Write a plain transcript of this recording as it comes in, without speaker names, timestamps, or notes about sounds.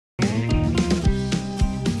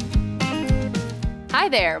Hi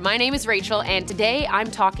there, my name is Rachel, and today I'm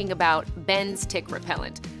talking about Ben's Tick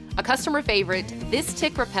Repellent. A customer favorite, this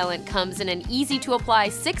tick repellent comes in an easy-to-apply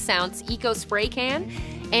 6-ounce eco spray can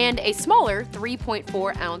and a smaller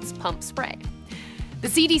 3.4-ounce pump spray. The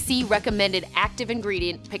CDC recommended active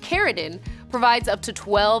ingredient picaridin provides up to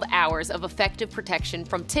 12 hours of effective protection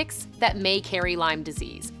from ticks that may carry Lyme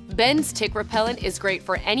disease. Ben's Tick Repellent is great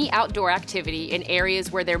for any outdoor activity in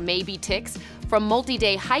areas where there may be ticks, from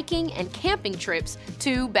multi-day hiking and camping trips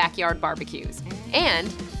to backyard barbecues. And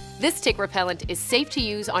this tick repellent is safe to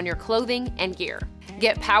use on your clothing and gear.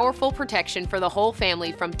 Get powerful protection for the whole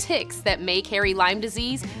family from ticks that may carry Lyme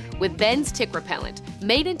disease with Ben's Tick Repellent,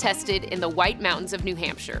 made and tested in the White Mountains of New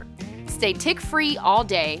Hampshire. Stay tick-free all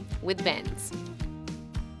day with Ben's.